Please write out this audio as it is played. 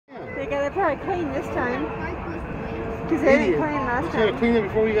gotta probably clean this time. Because they didn't clean last You should time. have cleaned it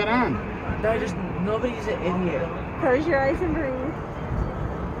before we got on. No, just nobody's an idiot. Close your eyes and breathe.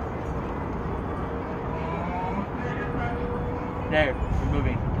 There, we're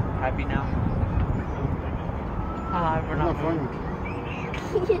moving. Happy now? Hi, we're not funny.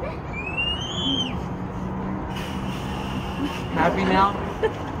 Happy now?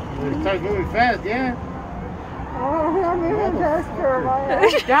 It starts moving fast, yeah. Oh, I'm moving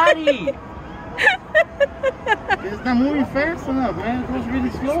faster. Daddy! It's not moving fast enough, man. It goes really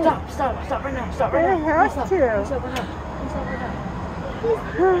slow. Stop right now. Stop right It now. has Stop to. Stop right now. Stop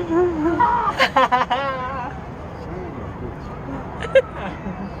right now.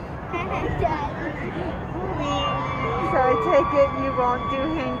 So I take it you won't do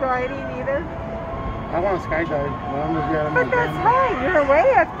hang gliding either? I want to skydive, but I'm gonna be out of my But that's van. high. You're way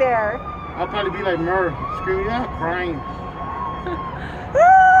up there. I'll probably be like Murr, screaming out, crying.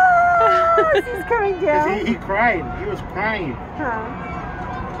 Ah, he's coming 'Cause down. he cried. He was crying. Huh.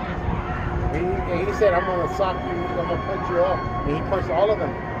 And he said, I'm gonna sock you, I'm gonna punch you up. And he punched all of them.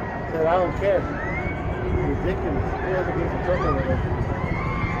 He said, I don't care. Ridiculous. He has to get some trouble with it.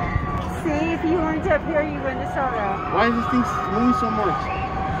 See, if you weren't up here, you wouldn't have saw that. Why is this thing moving so much?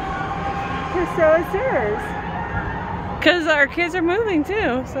 Because so is theirs. Because our kids are moving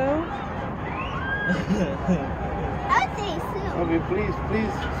too, so. I think so. Okay, please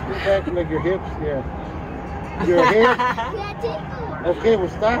scoot back like your hips, yeah. Your hips. Okay, well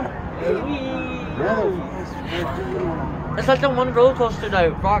stop. It's like the one roller coaster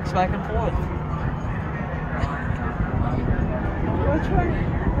that rocks back and forth. Which one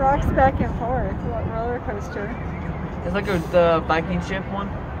rocks back and forth? What roller coaster? It's like the Viking ship one.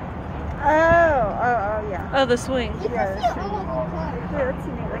 Oh, yeah. Oh, the swing. Yeah, that's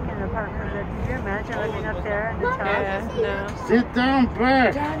neat, like an apartment. But could you imagine living up there in the top? Yeah, no. Sit down,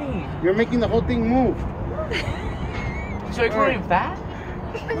 back. Daddy! You're making the whole thing move. So you're calling him fat?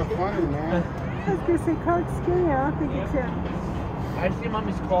 Not funny, man. I was going to say Clark skinny. I don't think it's him. I see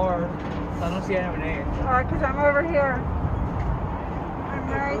mommy's car. So I don't see any name. Oh, because I'm over here. I'm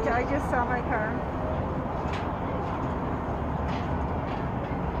right. I just saw my car.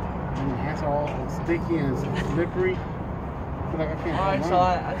 And the hands are all sticky and slippery. I feel like I can't Oh, I hold saw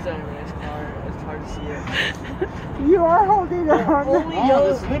on. it. I saw Renee's car. It's hard to see it. You are holding it on. Only Oh,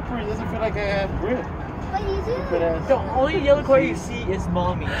 yellow. it's slippery. It doesn't feel like I have grip. But you do. Stupid ass. The only yellow car you see is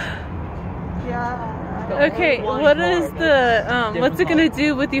mommy's. Yeah. The Okay, only one what car is that's the, what's it different gonna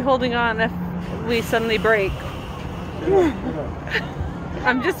do with you holding on if we suddenly break?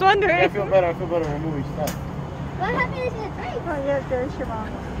 I'm just Yeah, I wondering. feel better. I feel better when moving. Stop. What happened is it break? Oh, yeah, there's your mom.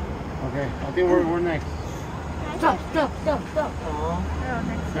 Okay, I think we're next. Stop. Oh, Aw.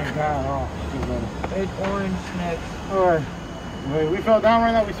 next. Thank God. Oh, I feel better. It's orange next. All right. Wait, we fell down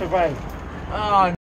right now. We survived. Oh,